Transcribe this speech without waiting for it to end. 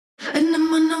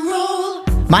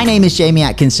My name is Jamie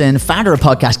Atkinson, founder of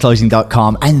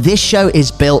podcastclosing.com, and this show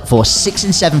is built for 6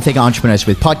 and 7 figure entrepreneurs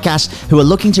with podcasts who are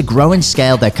looking to grow and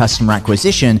scale their customer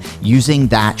acquisition using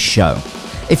that show.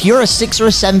 If you're a 6 or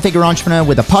a 7 figure entrepreneur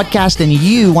with a podcast and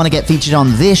you want to get featured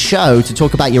on this show to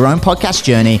talk about your own podcast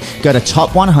journey, go to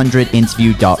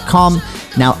top100interview.com.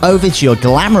 Now over to your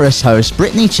glamorous host,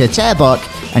 Brittany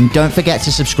Chatterbach, and don't forget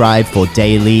to subscribe for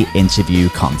daily interview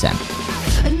content.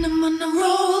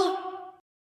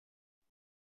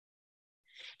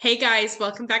 Hey guys,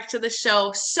 welcome back to the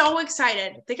show. So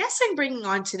excited. The guest I'm bringing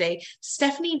on today,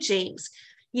 Stephanie James.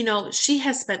 You know, she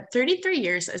has spent 33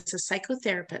 years as a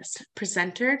psychotherapist,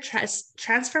 presenter,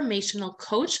 transformational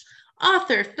coach,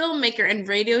 author, filmmaker, and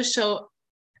radio show,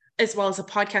 as well as a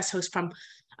podcast host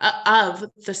of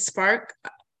The Spark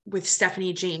with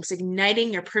Stephanie James,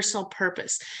 igniting your personal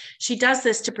purpose. She does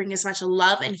this to bring as much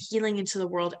love and healing into the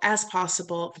world as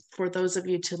possible for those of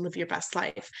you to live your best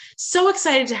life. So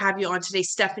excited to have you on today,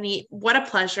 Stephanie. What a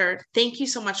pleasure. Thank you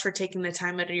so much for taking the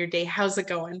time out of your day. How's it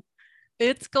going?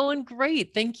 It's going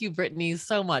great. Thank you, Brittany,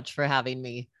 so much for having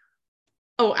me.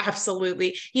 Oh,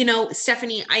 absolutely. You know,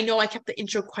 Stephanie, I know I kept the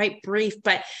intro quite brief,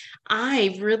 but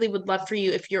I really would love for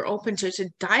you, if you're open to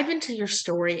dive into your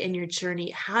story and your journey.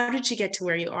 How did you get to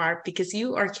where you are? Because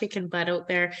you are kicking butt out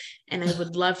there, and I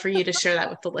would love for you to share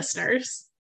that with the listeners.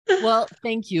 Well,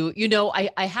 thank you. You know,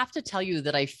 I have to tell you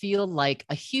that I feel like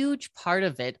a huge part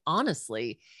of it,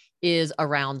 honestly, is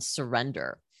around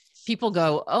surrender. People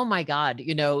go, oh my God,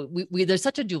 you know, there's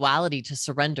such a duality to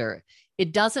surrender.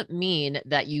 It doesn't mean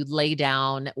that you lay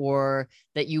down or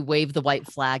that you wave the white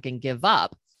flag and give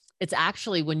up. It's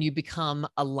actually when you become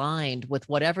aligned with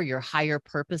whatever your higher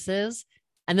purpose is.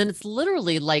 And then it's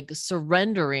literally like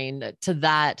surrendering to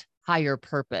that higher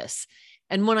purpose.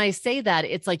 And when I say that,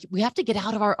 it's like we have to get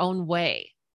out of our own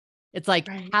way. It's like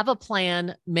have a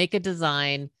plan, make a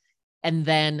design, and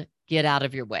then get out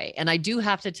of your way. And I do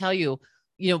have to tell you,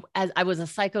 you know, as I was a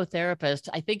psychotherapist,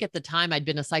 I think at the time I'd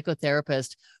been a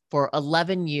psychotherapist for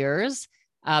 11 years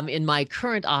in my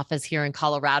current office here in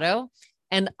Colorado.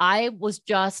 And I was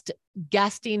just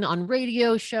guesting on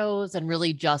radio shows and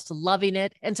really just loving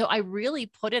it. And so I really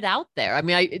put it out there. I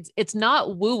mean, it's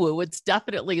not woo-woo. It's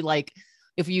definitely like,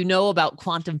 if you know about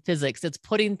quantum physics, it's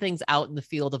putting things out in the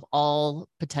field of all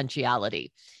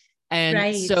potentiality.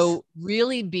 And so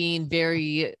really being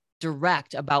very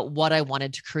direct about what I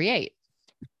wanted to create.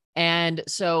 And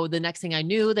so the next thing I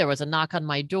knew, there was a knock on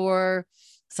my door.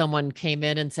 Someone came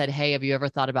in and said, hey, have you ever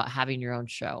thought about having your own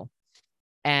show?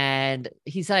 And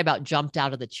he said I about jumped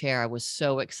out of the chair. I was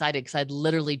so excited because I'd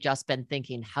literally just been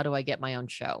thinking, how do I get my own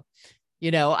show?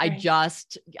 You know, I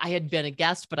had been a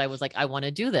guest, but I was like, I want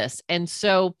to do this. And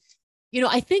so, you know,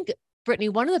 I think, Brittany,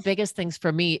 one of the biggest things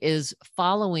for me is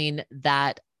following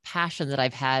that passion that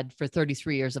I've had for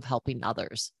 33 years of helping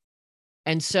others.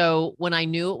 And so when I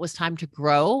knew it was time to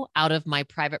grow out of my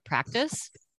private practice,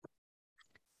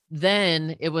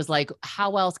 then it was like,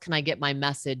 how else can I get my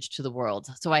message to the world?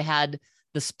 So I had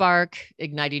The Spark,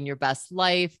 Igniting Your Best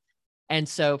Life. And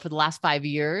so for the last 5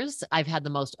 years, I've had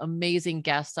the most amazing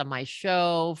guests on my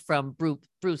show, from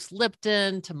Bruce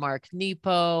Lipton to Mark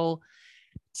Nepo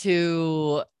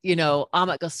to, you know,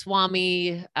 Amit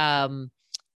Goswami, Natalie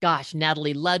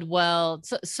Ledwell,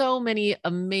 so many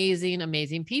amazing,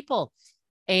 amazing people.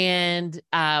 And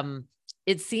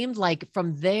it seemed like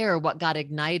from there, what got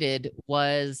ignited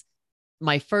was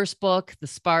my first book, The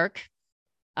Spark.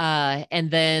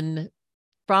 And then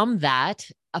from that,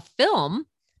 a film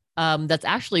that's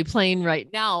actually playing right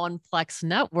now on Plex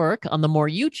Network on the More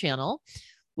You channel,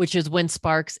 which is When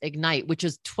Sparks Ignite, which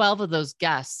is 12 of those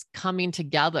guests coming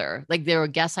together. Like, they were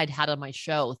guests I'd had on my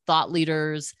show, thought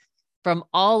leaders from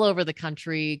all over the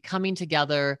country coming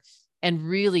together. And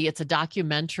really, it's a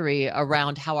documentary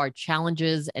around how our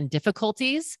challenges and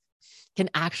difficulties can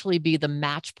actually be the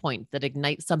match point that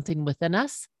ignites something within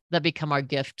us that become our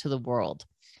gift to the world.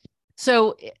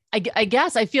 So I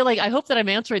guess I feel like, I hope that I'm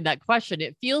answering that question.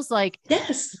 It feels like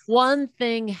one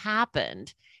thing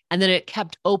happened and then it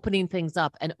kept opening things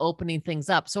up and opening things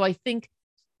up. So I think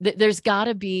that there's got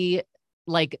to be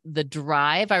like the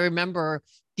drive. I remember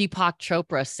Deepak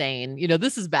Chopra saying, you know,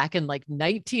 this is back in like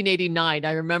 1989.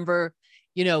 I remember,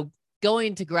 you know,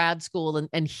 going to grad school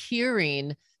and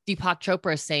hearing Deepak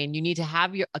Chopra saying, you need to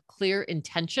have a clear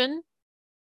intention,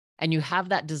 and you have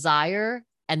that desire,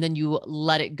 and then you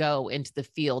let it go into the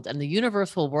field, and the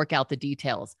universe will work out the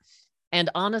details. And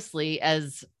honestly,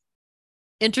 as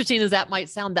interesting as that might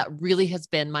sound, that really has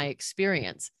been my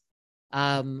experience.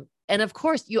 And of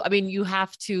course, you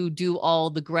have to do all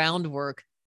the groundwork,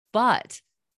 but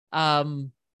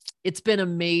it's been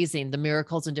amazing, the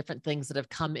miracles and different things that have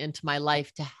come into my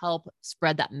life to help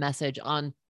spread that message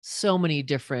on so many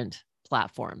different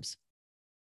platforms.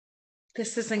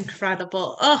 This is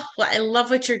incredible. Oh, well, I love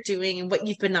what you're doing and what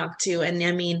you've been up to. And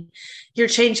I mean, you're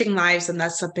changing lives, and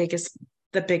that's the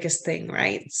biggest thing,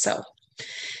 right? So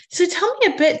tell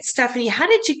me a bit, Stephanie, how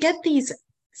did you get these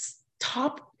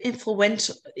top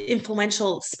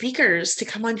influential speakers to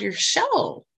come on your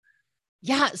show?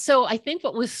 Yeah. So I think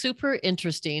what was super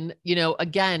interesting,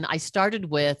 again, I started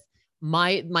with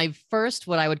my first,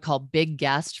 what I would call big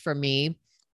guest for me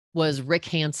was Rick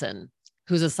Hansen,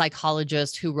 who's a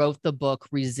psychologist who wrote the book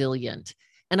Resilient.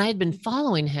 And I had been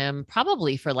following him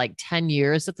probably for like 10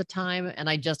 years at the time. And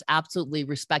I just absolutely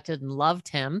respected and loved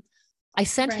him. I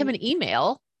sent him an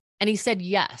email and he said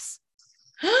yes.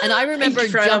 And I remember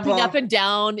jumping up and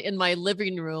down in my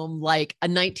living room like a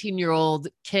 19-year-old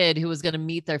kid who was going to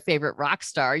meet their favorite rock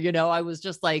star. I was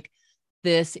just like,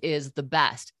 this is the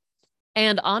best.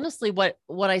 And honestly, what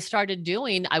I started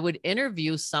doing, I would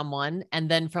interview someone and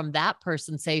then from that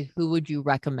person say, who would you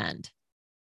recommend?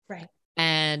 Right.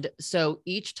 And so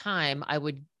each time I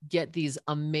would get these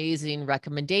amazing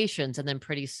recommendations. And then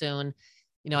pretty soon,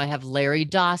 I have Larry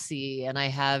Dossey and I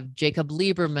have Jacob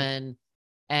Lieberman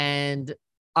and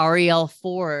Ariel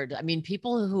Ford. I mean,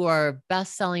 people who are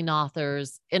best-selling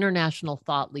authors, international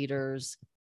thought leaders.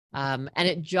 And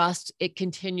it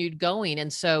continued going.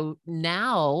 And so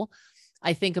now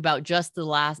I think about just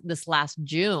this last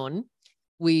June,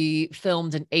 we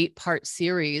filmed an 8-part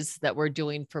series that we're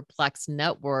doing for Plex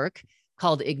Network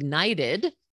called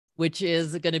Ignited, which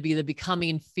is going to be the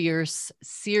Becoming Fierce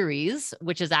series,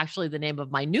 which is actually the name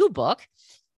of my new book.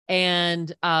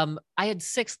 And I had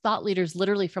 6 thought leaders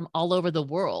literally from all over the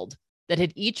world that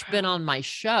had each been on my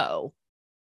show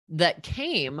that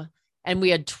came. And we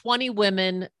had 20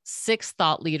 women, 6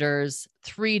 thought leaders,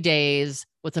 3 days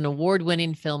with an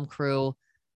award-winning film crew.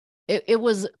 It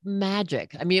was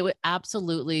magic. I mean, it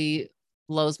absolutely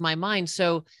blows my mind.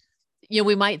 So,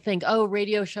 we might think, oh,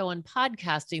 radio show and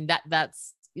podcasting,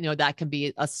 that's, that can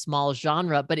be a small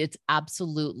genre, but it's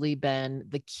absolutely been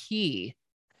the key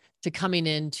to coming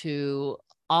into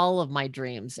all of my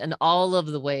dreams and all of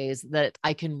the ways that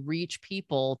I can reach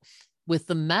people with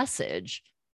the message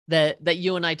that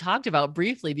you and I talked about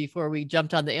briefly before we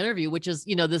jumped on the interview, which is,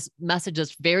 this message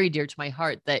is very dear to my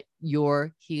heart, that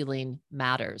your healing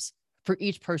matters, for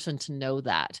each person to know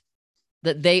that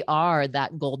they are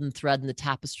that golden thread in the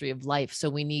tapestry of life. So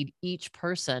we need each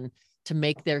person to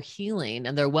make their healing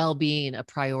and their well-being a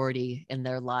priority in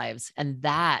their lives. And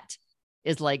that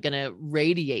is like going to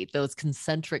radiate those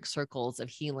concentric circles of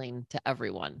healing to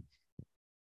everyone.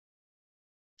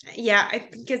 Yeah, I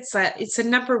think it's a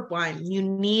number one. You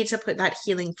need to put that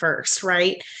healing first,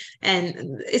 right?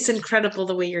 And it's incredible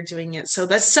the way you're doing it. So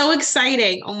that's so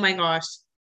exciting. Oh my gosh.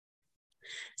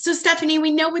 So Stephanie,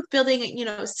 we know with building,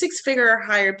 6-figure or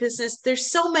higher business, there's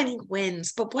so many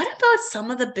wins, but what about some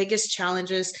of the biggest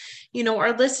challenges?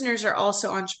 Our listeners are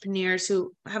also entrepreneurs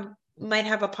who might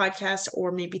have a podcast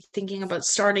or maybe thinking about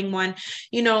starting one.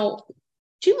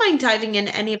 Do you mind diving in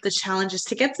any of the challenges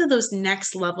to get to those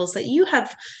next levels that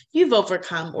you've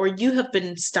overcome or you have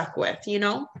been stuck with,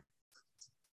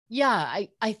 Yeah,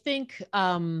 I think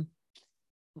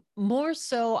more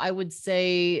so, I would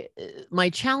say my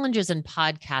challenges in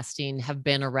podcasting have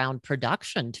been around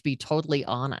production, to be totally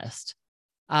honest.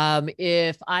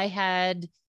 If I had,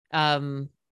 in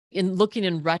looking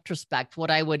in retrospect,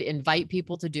 what I would invite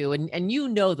people to do, and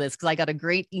this, because I got a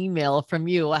great email from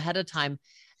you ahead of time,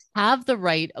 have the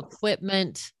right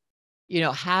equipment,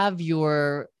 have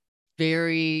your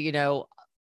very,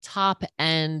 top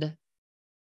end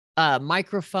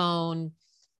microphone,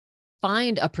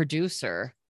 find a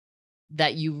producer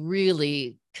that you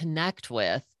really connect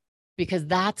with, because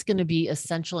that's going to be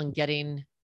essential in getting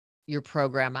your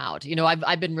program out.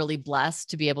 I've been really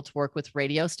blessed to be able to work with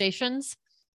radio stations.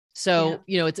 So,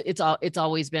 it's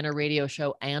always been a radio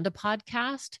show and a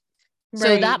podcast.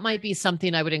 So that might be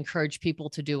something I would encourage people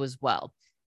to do as well.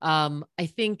 I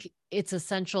think it's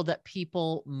essential that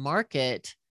people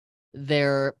market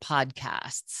their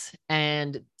podcasts.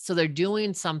 And so they're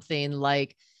doing something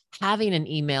like having an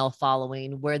email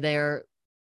following where they're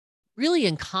really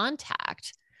in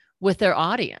contact with their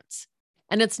audience.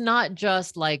 And it's not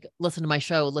just like, listen to my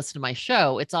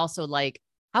show. It's also like,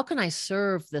 how can I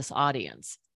serve this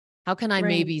audience? How can I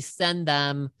maybe send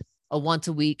them a once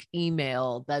a week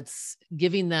email that's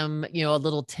giving them, a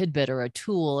little tidbit or a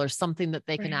tool or something that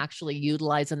they can actually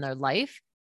utilize in their life?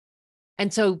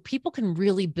 And so people can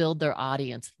really build their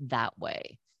audience that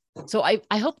way. So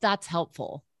I hope that's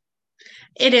helpful.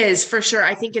 It is for sure.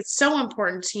 I think it's so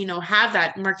important to, have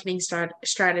that marketing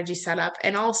strategy set up.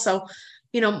 And also,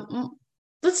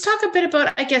 let's talk a bit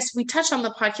about, I guess we touched on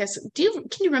the podcast. Can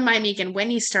you remind me again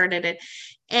when you started it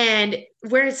and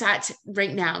where it's at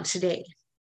right now today?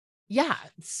 Yeah.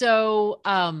 So,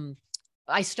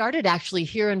 I started actually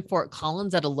here in Fort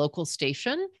Collins at a local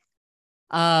station.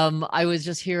 I was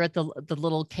just here at the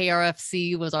little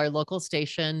KRFC was our local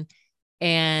station.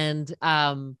 And,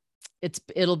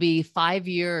 it'll be 5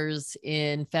 years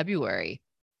in February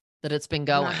that it's been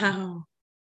going. Wow.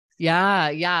 Yeah.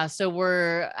 Yeah. So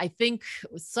I think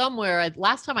somewhere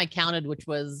last time I counted, which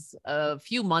was a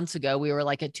few months ago, we were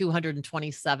like at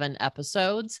 227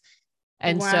 episodes.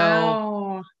 And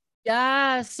wow. so,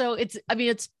 yeah, so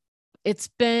it's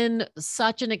been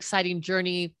such an exciting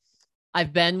journey.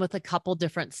 I've been with a couple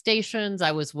different stations.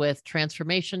 I was with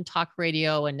Transformation Talk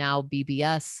Radio and now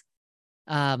BBS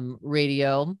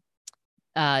Radio.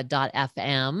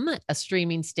 .fm, a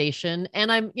streaming station. And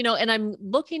I'm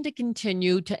looking to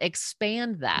continue to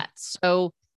expand that.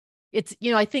 So it's,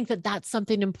 I think that's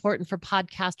something important for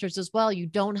podcasters as well. You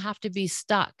don't have to be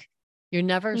stuck. You're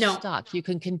never stuck. You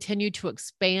can continue to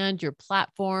expand your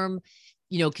platform,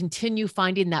 continue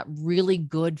finding that really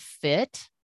good fit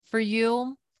for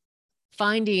you.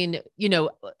 Finding,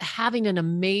 having an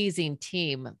amazing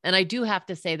team. And I do have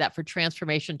to say that for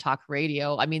Transformation Talk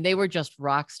Radio, I mean, they were just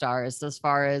rock stars as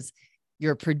far as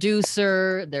your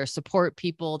producer, their support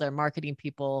people, their marketing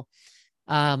people.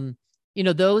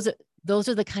 Those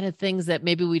are the kind of things that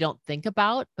maybe we don't think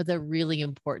about, but they're really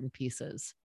important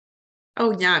pieces.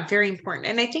 Oh, yeah, very important.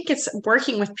 And I think it's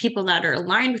working with people that are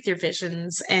aligned with your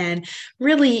visions and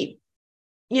really,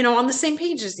 on the same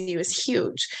page as you is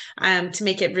huge, to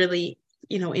make it really,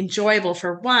 enjoyable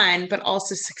for one, but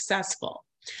also successful,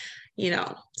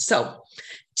 So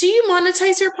do you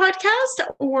monetize your podcast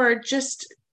or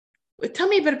just tell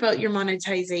me a bit about your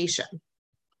monetization?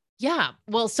 Yeah.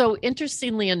 Well, so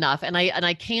interestingly enough, and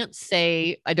I can't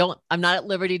say, I'm not at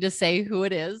liberty to say who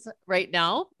it is right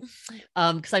now.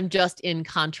 Cause I'm just in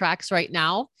contracts right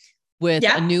now with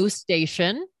a new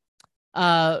station.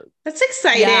 That's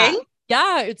exciting.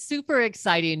 Yeah, it's super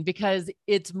exciting because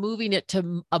it's moving it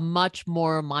to a much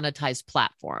more monetized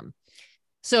platform.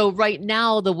 So right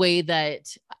now, the way that,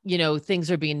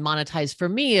 things are being monetized for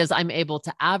me is I'm able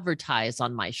to advertise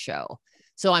on my show.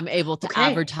 So I'm able to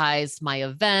advertise my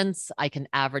events. I can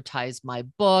advertise my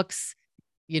books.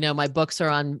 My books are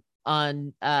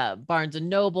on Barnes and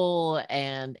Noble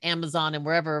and Amazon and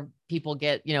wherever people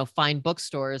get, fine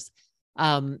bookstores,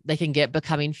 they can get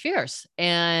Becoming Fierce.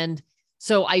 And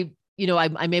so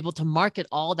I'm able to market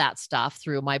all that stuff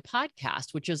through my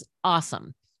podcast, which is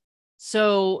awesome.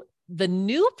 So the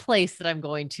new place that I'm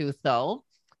going to, though,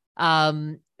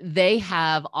 they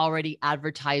have already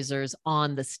advertisers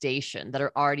on the station that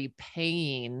are already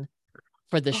paying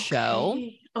for the show.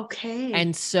 Okay.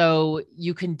 And so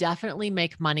you can definitely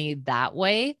make money that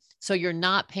way. So you're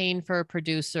not paying for a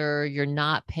producer. You're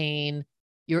not paying,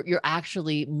 you're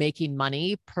actually making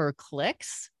money per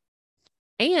clicks.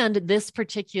 And this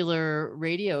particular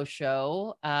radio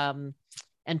show and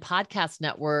podcast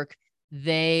network,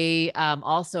 they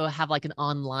also have like an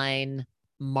online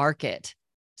market.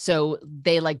 So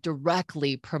they like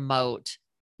directly promote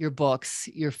your books,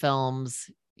 your films,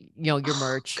 your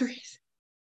merch. Great.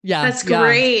 Yeah. That's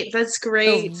great. That's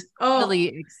great. So really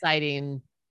exciting.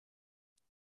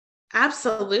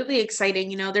 Absolutely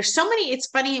exciting. There's so many, it's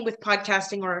funny with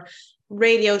podcasting or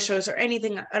radio shows or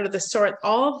anything out of the sort,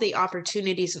 all of the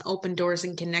opportunities and open doors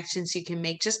and connections you can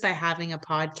make just by having a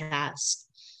podcast.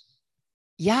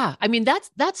 Yeah. I mean,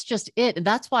 that's just it. And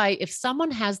that's why if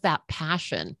someone has that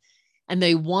passion and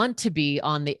they want to be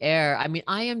on the air, I mean,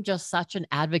 I am just such an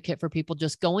advocate for people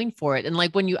just going for it. And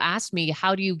like when you ask me,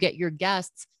 how do you get your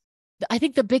guests? I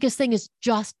think the biggest thing is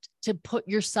just to put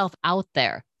yourself out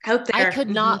there. I could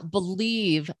not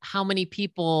believe how many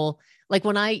people, like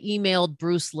when I emailed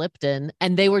Bruce Lipton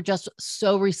and they were just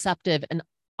so receptive and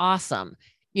awesome,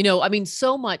 I mean,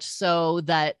 so much so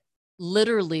that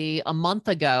literally a month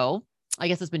ago, I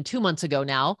guess it's been 2 months ago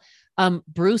now,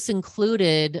 Bruce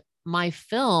included my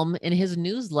film in his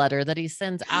newsletter that he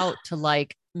sends out to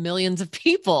like millions of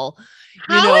people.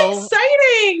 How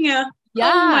exciting.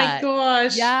 Yeah. Oh my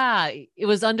gosh. Yeah. It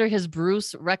was under his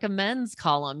Bruce recommends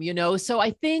column, So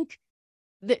I think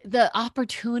the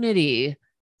opportunity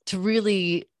to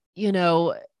really,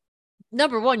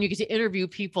 number one, you get to interview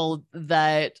people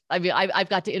that, I mean, I've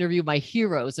got to interview my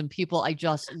heroes and people I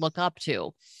just look up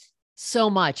to so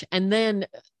much. And then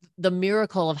the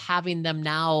miracle of having them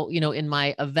now, in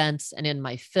my events and in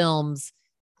my films,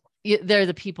 they're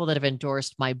the people that have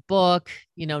endorsed my book.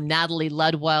 Natalie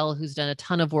Ludwell, who's done a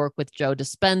ton of work with Joe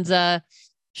Dispenza.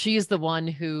 She's the one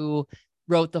who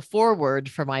wrote the foreword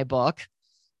for my book.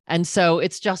 And so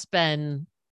it's just been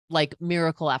like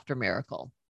miracle after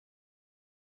miracle.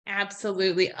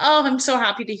 Absolutely. Oh, I'm so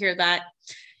happy to hear that.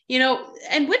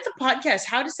 And with the podcast,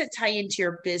 how does it tie into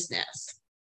your business?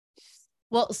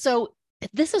 Well, so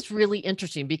this is really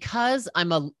interesting because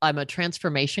I'm a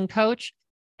transformation coach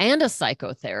and a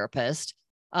psychotherapist.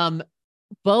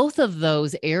 Both of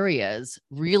those areas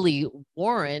really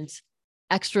warrant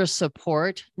extra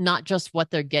support, not just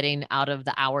what they're getting out of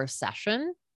the hour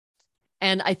session.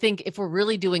 And I think if we're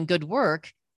really doing good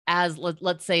work, as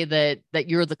let's say that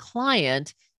you're the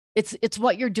client, it's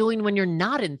what you're doing when you're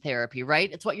not in therapy, right?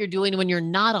 It's what you're doing when you're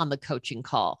not on the coaching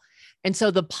call. And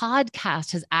so the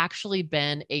podcast has actually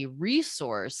been a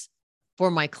resource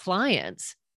for my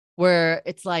clients where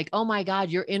it's like, oh my God,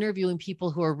 you're interviewing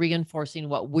people who are reinforcing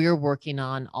what we're working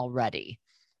on already.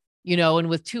 And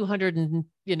with 200 and,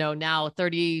 now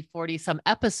 30, 40 some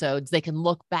episodes, they can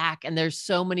look back and there's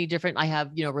so many different, I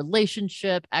have,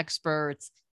 relationship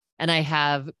experts and I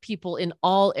have people in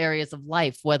all areas of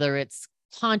life, whether it's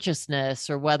consciousness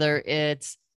or whether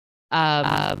it's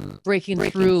breaking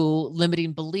through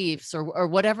limiting beliefs or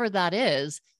whatever that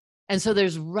is. And so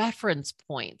there's reference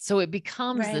points. So it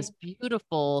becomes this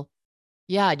beautiful,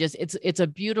 it's a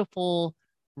beautiful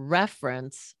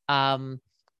reference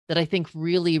that I think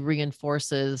really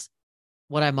reinforces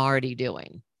what I'm already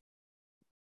doing.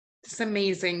 It's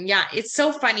amazing. Yeah, it's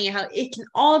so funny how it can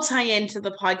all tie into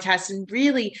the podcast and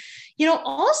really,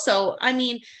 also, I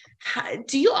mean,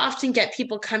 do you often get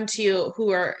people come to you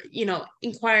who are,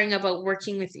 inquiring about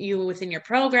working with you within your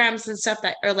programs and stuff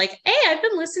that are like, hey, I've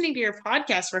been listening to your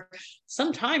podcast for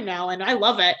some time now and I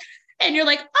love it. And you're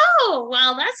like, oh,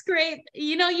 well, that's great.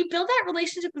 You build that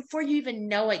relationship before you even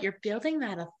know it. You're building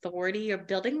that authority, you're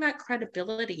building that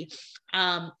credibility.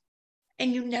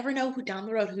 And you never know who down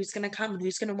the road, who's going to come and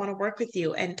who's going to want to work with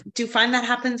you. And do you find that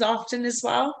happens often as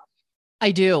well? I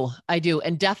do.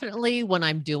 And definitely when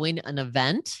I'm doing an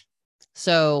event.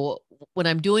 So when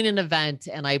I'm doing an event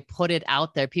and I put it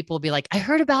out there, people will be like, I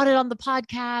heard about it on the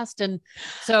podcast. And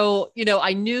so,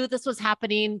 I knew this was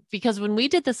happening because when we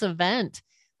did this event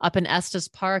up in Estes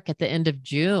Park at the end of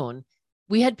June,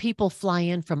 we had people fly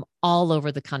in from all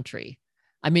over the country.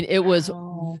 I mean, it was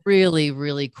really,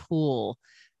 really cool.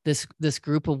 This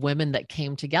group of women that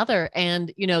came together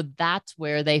and, that's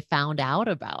where they found out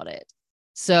about it.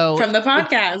 So from the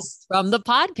podcast,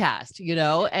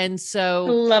 and so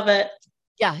love it.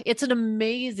 Yeah, it's an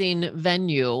amazing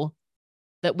venue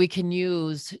that we can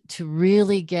use to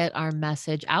really get our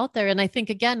message out there. And I think,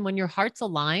 again, when your heart's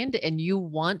aligned and you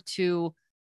want to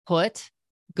put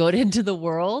good into the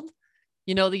world,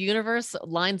 the universe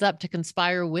lines up to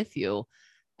conspire with you.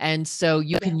 And so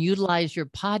you can utilize your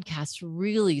podcast to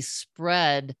really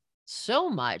spread so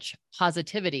much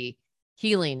positivity,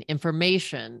 healing,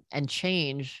 information, and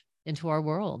change into our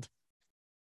world.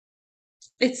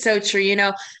 It's so true.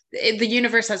 The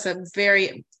universe has a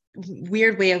very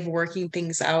weird way of working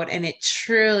things out, and it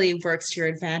truly works to your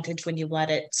advantage when you let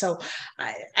it. So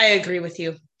I agree with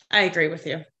you.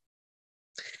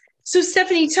 So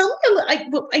Stephanie, tell me,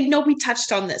 I know we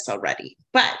touched on this already,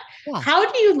 but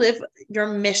how do you live your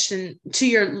mission to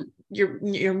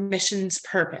your mission's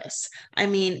purpose? I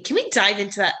mean, can we dive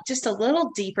into that just a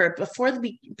little deeper before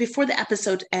the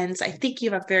episode ends? I think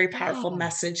you have a very powerful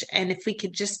message. And if we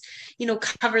could just,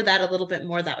 cover that a little bit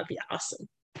more, that would be awesome.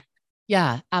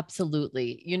 Yeah,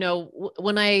 absolutely.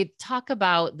 When I talk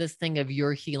about this thing of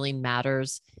your healing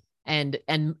matters, and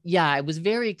I was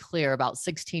very clear about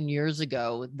 16 years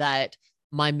ago that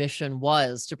my mission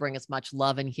was to bring as much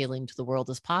love and healing to the world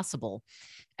as possible.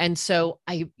 And so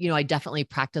I definitely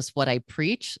practice what I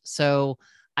preach. So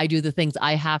I do the things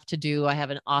I have to do. I have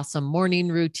an awesome morning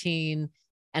routine,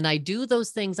 and I do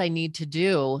those things I need to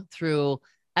do through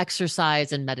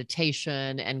exercise and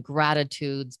meditation and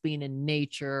gratitudes, being in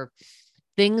nature,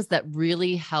 things that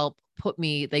really help put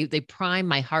me, they prime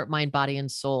my heart, mind, body,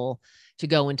 and soul to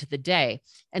go into the day.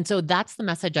 And so that's the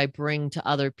message I bring to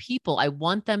other people. I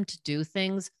want them to do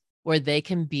things where they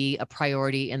can be a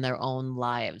priority in their own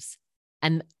lives.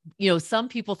 And, some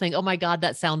people think, oh my God,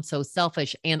 that sounds so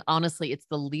selfish. And honestly, it's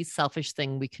the least selfish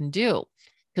thing we can do.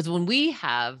 Because when we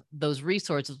have those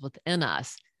resources within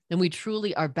us, then we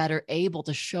truly are better able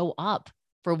to show up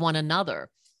for one another.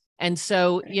 And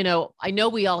so, I know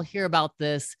we all hear about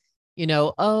this,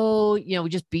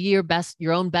 just be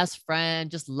your own best friend,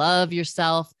 just love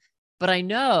yourself. But I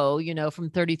know, from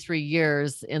 33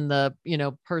 years in the,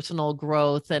 personal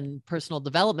growth and personal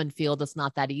development field, it's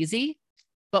not that easy.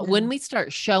 But No. when we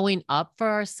start showing up for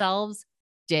ourselves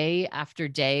day after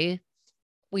day,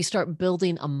 we start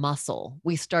building a muscle.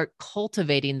 We start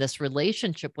cultivating this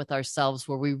relationship with ourselves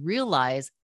where we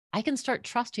realize I can start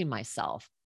trusting myself.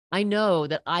 I know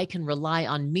that I can rely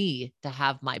on me to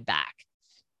have my back.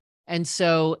 And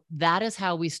so that is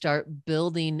how we start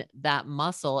building that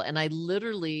muscle. And I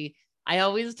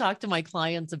always talk to my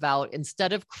clients about,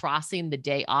 instead of crossing the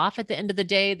day off at the end of the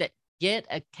day, that get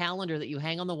a calendar that you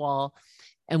hang on the wall.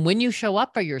 And when you show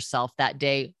up for yourself that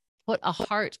day, put a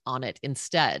heart on it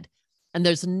instead. And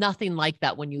there's nothing like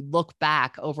that when you look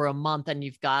back over a month and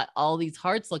you've got all these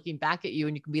hearts looking back at you,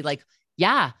 and you can be like,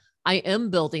 yeah, I am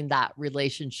building that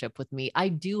relationship with me. I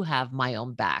do have my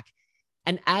own back.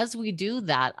 And as we do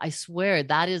that, I swear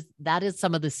that is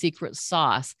some of the secret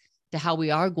sauce to how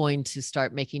we are going to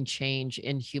start making change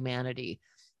in humanity,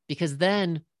 because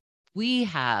then we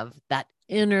have that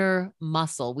inner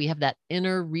muscle, we have that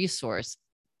inner resource.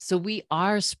 So we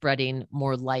are spreading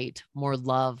more light, more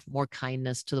love, more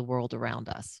kindness to the world around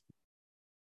us.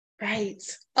 Right.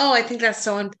 Oh, I think that's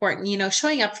so important,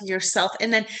 showing up for yourself.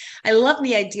 And then I love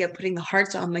the idea of putting the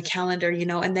hearts on the calendar,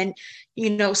 and then,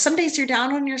 some days you're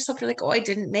down on yourself. You're like, oh, I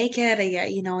didn't make it.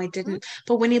 I didn't.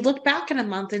 But when you look back in a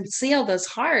month and see all those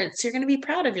hearts, you're going to be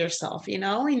proud of yourself,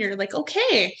 and you're like,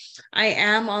 okay, I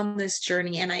am on this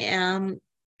journey and I am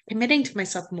committing to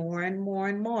myself more and more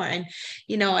and more. And,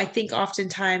 I think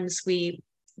oftentimes we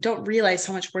don't realize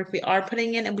how much work we are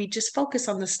putting in, and we just focus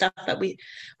on the stuff that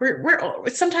we're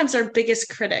sometimes our biggest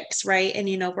critics, right? And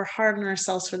we're hard on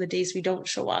ourselves for the days we don't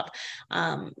show up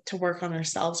to work on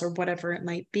ourselves or whatever it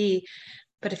might be.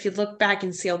 But if you look back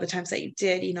and see all the times that you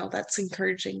did, that's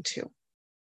encouraging too.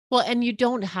 Well, and you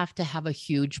don't have to have a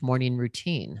huge morning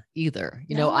routine either.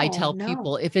 I tell No.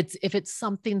 people, if it's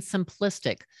something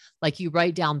simplistic, like you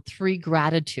write down 3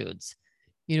 gratitudes,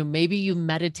 maybe you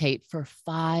meditate for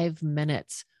 5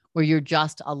 minutes where you're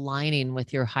just aligning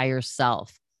with your higher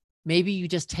self. Maybe you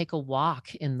just take a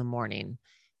walk in the morning,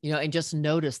 and just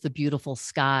notice the beautiful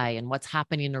sky and what's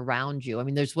happening around you. I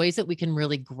mean, there's ways that we can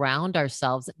really ground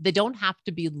ourselves. They don't have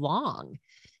to be long.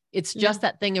 It's just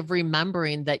that thing of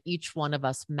remembering that each one of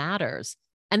us matters.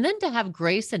 And then to have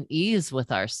grace and ease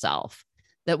with ourselves,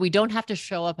 that we don't have to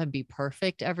show up and be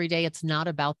perfect every day. It's not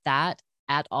about that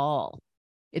at all.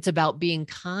 It's about being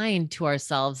kind to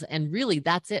ourselves. And really,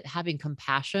 that's it, having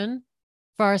compassion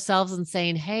for ourselves and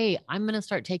saying, hey, I'm going to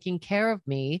start taking care of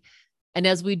me. And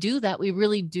as we do that, we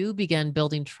really do begin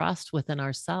building trust within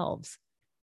ourselves.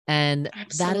 And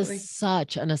Absolutely. that is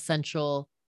such an essential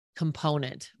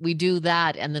component. We do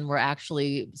that, and then we're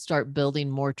actually start building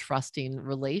more trusting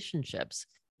relationships.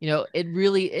 It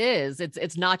really is.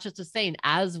 It's not just a saying.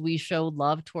 As we show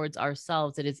love towards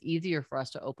ourselves, it is easier for us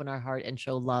to open our heart and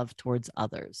show love towards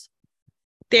others.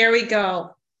 There we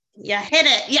go. Yeah, hit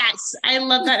it. Yes, I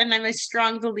love that. And I'm a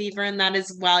strong believer in that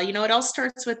as well. It all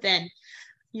starts within.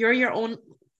 You're your own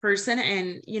person.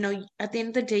 And, at the end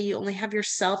of the day, you only have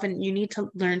yourself, and you need to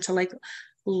learn to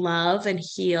love and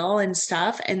heal and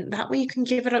stuff. And that way you can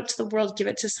give it out to the world, give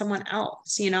it to someone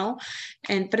else,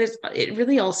 but it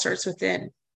really all starts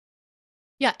within.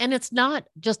 Yeah. And it's not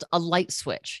just a light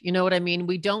switch. You know what I mean?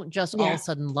 We don't just all of a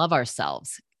sudden love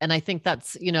ourselves. And I think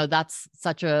that's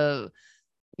such a,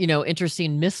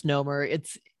 interesting misnomer.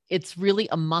 It's really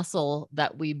a muscle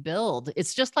that we build.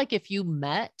 It's just like if you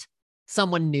met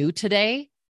someone new today,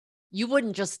 you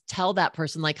wouldn't just tell that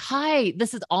person like, hi,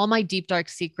 this is all my deep, dark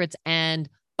secrets. And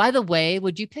by the way,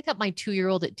 would you pick up my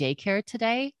 2-year-old at daycare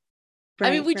today? Right,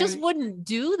 I mean, we just right. wouldn't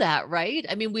do that, right?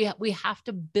 I mean, we have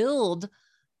to build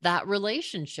that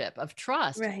relationship of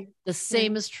trust. Right. The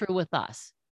same Right. is true with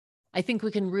us. I think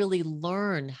we can really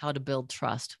learn how to build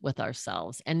trust with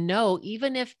ourselves and know,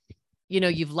 even if,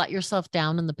 you've let yourself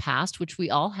down in the past, which we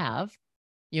all have,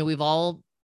 we've all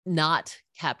not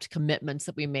kept commitments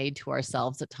that we made to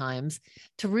ourselves at times,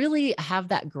 to really have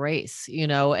that grace,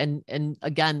 and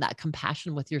again, that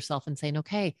compassion with yourself and saying,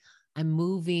 okay, I'm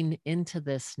moving into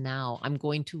this now. I'm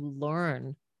going to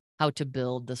learn how to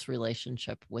build this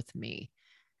relationship with me.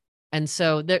 And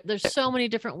so there's so many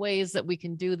different ways that we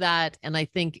can do that. And I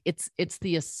think it's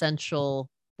the essential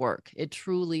work. It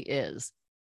truly is.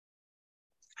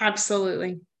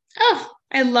 Absolutely. Oh,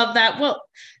 I love that. Well,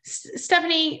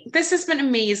 Stephanie, this has been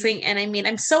amazing. And I mean,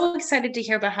 I'm so excited to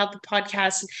hear about how the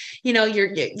podcast,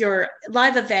 your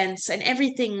live events and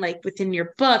everything within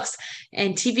your books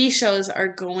and TV shows are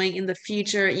going in the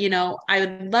future. I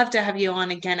would love to have you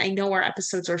on again. I know our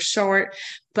episodes are short,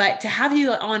 but to have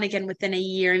you on again within a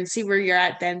year and see where you're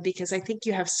at then, because I think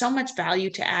you have so much value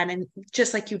to add, and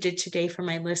just like you did today for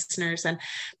my listeners. And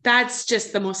that's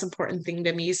just the most important thing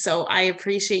to me. So I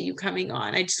appreciate you coming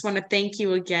on. I just want to thank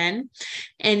you again.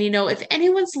 And, if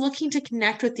anyone's looking to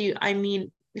connect with you, I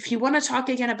mean, if you want to talk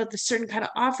again about the certain kind of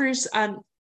offers,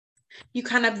 you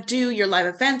kind of do your live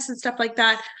events and stuff like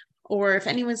that, or if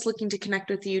anyone's looking to connect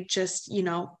with you, just,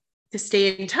 to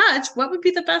stay in touch, what would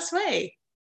be the best way?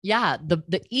 Yeah,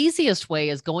 the easiest way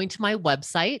is going to my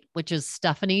website, which is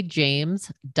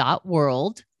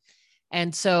stephaniejames.world.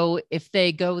 And so if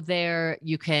they go there,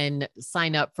 you can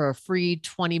sign up for a free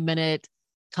 20-minute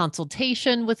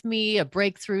consultation with me, a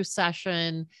breakthrough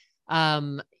session.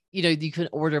 You can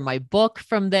order my book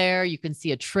from there. You can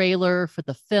see a trailer for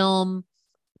the film,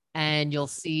 and you'll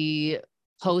see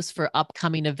posts for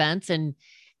upcoming events. And,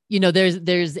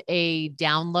 there's a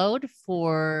download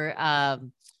for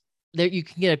there. You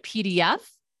can get a PDF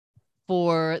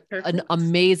for an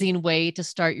amazing way to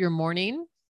start your morning.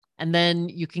 And then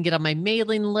you can get on my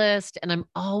mailing list, and I'm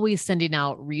always sending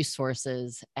out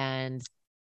resources and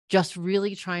just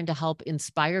really trying to help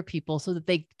inspire people so that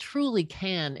they truly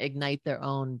can ignite their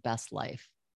own best life.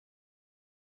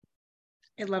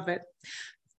 I love it.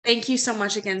 Thank you so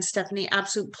much again, Stephanie.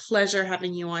 Absolute pleasure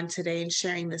having you on today and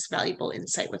sharing this valuable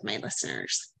insight with my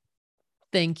listeners.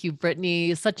 Thank you,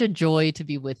 Brittany. Such a joy to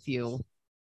be with you.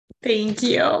 Thank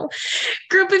you.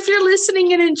 Group, if you're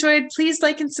listening and enjoyed, please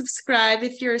like and subscribe.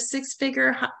 If you're a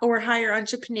six-figure or higher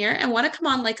entrepreneur and want to come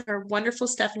on like our wonderful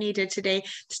Stephanie did today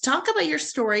to talk about your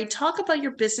story, talk about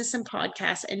your business and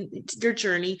podcast and your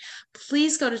journey,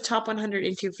 please go to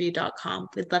top100interview.com.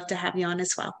 We'd love to have you on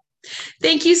as well.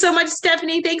 Thank you so much,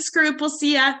 Stephanie. Thanks, group. We'll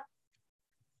see ya.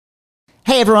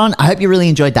 Hey everyone, I hope you really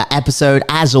enjoyed that episode.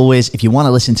 As always, if you want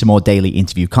to listen to more daily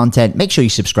interview content, make sure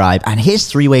you subscribe. And here's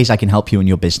 3 ways I can help you in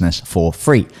your business for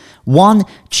free. 1,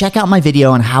 check out my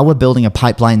video on how we're building a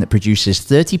pipeline that produces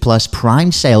 30 plus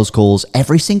prime sales calls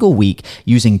every single week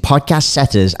using podcast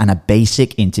setters and a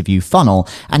basic interview funnel.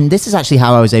 And this is actually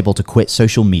how I was able to quit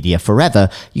social media forever.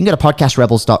 You can go to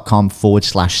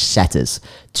podcastrebels.com/setters.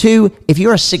 2, if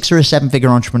you're a 6 or a 7-figure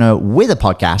entrepreneur with a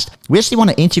podcast, we actually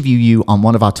want to interview you on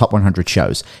one of our top 100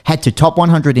 shows. Head to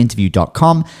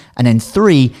top100interview.com. And then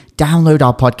 3, download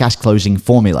our podcast closing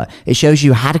formula. It shows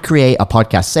you how to create a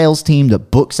podcast sales team that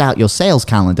books out your sales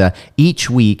calendar each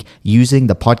week using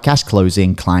the podcast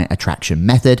closing client attraction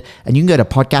method. And you can go to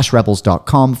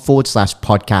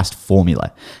podcastrebels.com/podcast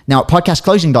formula. Now at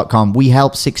podcastclosing.com, we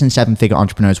help 6 and 7-figure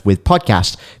entrepreneurs with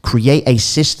podcasts create a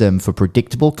system for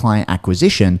predictable client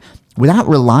acquisition without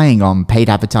relying on paid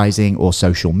advertising or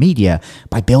social media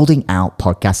by building out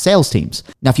podcast sales teams.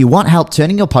 Now, if you want help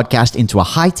turning your podcast into a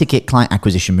high-ticket client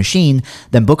acquisition machine,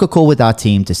 then book a call with our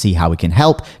team to see how we can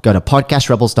help. Go to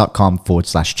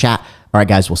podcastrebels.com/chat. All right,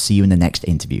 guys, we'll see you in the next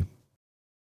interview.